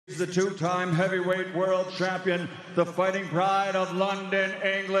The two-time heavyweight world champion, the fighting pride of London,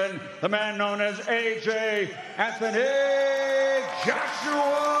 England, the man known as AJ Anthony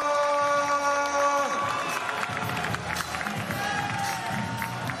Joshua.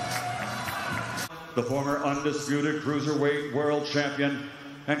 The former undisputed cruiserweight world champion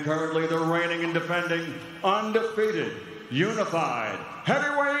and currently the reigning and defending undefeated unified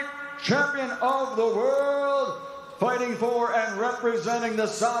heavyweight champion of the world, fighting for and representing the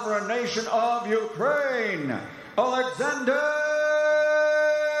sovereign nation of Ukraine, Oleksandr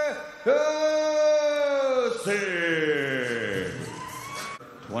Usyk.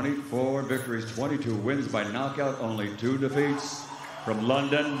 24 victories, 22 wins by knockout, only 2 defeats. From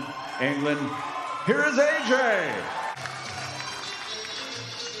London, England, here is AJ.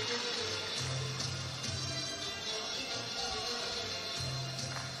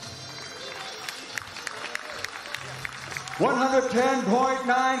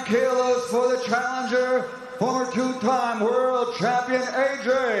 $110.9 kilos for the challenger, former two-time world champion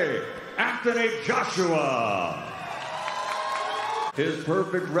AJ Anthony Joshua. His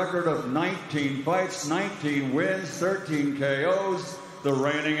perfect record of 19 fights, 19 wins, 13 KOs, the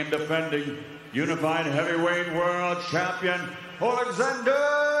reigning and defending unified heavyweight world champion Oleksandr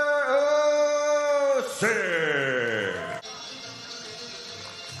Usyk.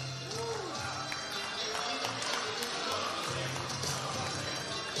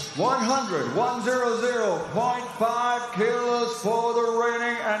 $100.5 kilos for the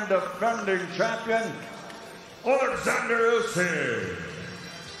reigning and defending champion, Oleksandr Usyk.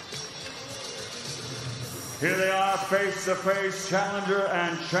 Here they are, face-to-face, challenger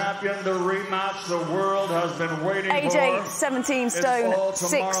and champion. The rematch the world has been waiting for. AJ, 17 stone,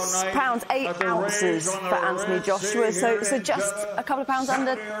 6 pounds, 8 ounces for Anthony Joshua. So just a couple of pounds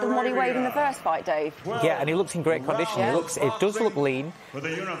under than what he weighed in the first fight, Dave. Yeah, and he looks in great condition. Yeah. It does look lean, but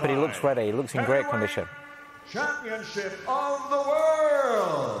he looks ready. He looks in great condition. Championship of the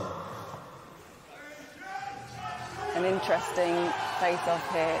world. An interesting face-off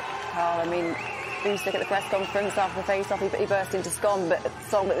here, Carl. I mean, Usyk at the press conference after the face-off, he burst into song, but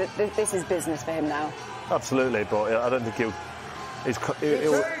this is business for him now. Absolutely, but I don't think he'll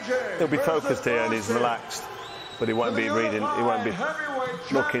be focused here and he's relaxed, but he won't be reading, he won't be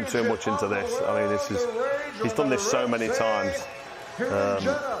looking too much into this. I mean, he's done this so many times, and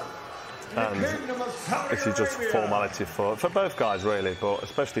this is just formality for both guys really, but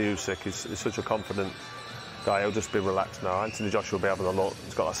especially Usyk. He's such a confident guy. He'll just be relaxed now. Anthony Joshua will be having a look.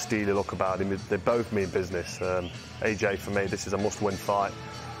 He's got a steely look about him. They both mean business. AJ, for me, this is a must-win fight,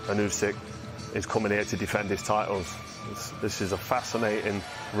 and Usyk is coming here to defend his titles. This is a fascinating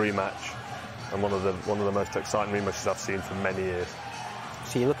rematch, and one of the most exciting rematches I've seen for many years.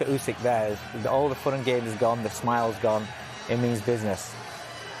 So you look at Usyk there, all the fun and games is gone, the smile's gone. It means business.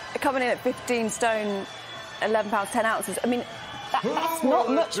 Coming in at 15 stone, 11 pounds, 10 ounces. I mean, that's not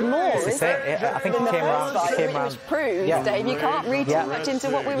much more, is it? I think he came around. Which proves, yeah. Dave, you can't read too much into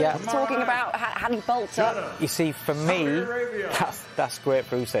what we were talking about, had he bulked up. You see, for me, that's great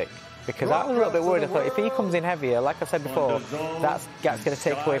for Usyk. Because I was a little bit worried. I thought if he comes in heavier, like I said before, that's going to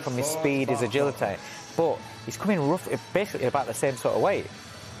take away from his speed, his agility. But he's coming rough, basically about the same sort of weight.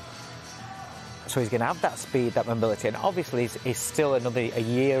 So he's going to have that speed, that mobility, and obviously he's still a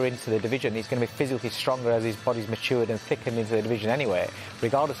year into the division. He's going to be physically stronger as his body's matured and thickened into the division anyway,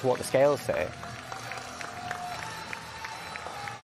 regardless of what the scales say.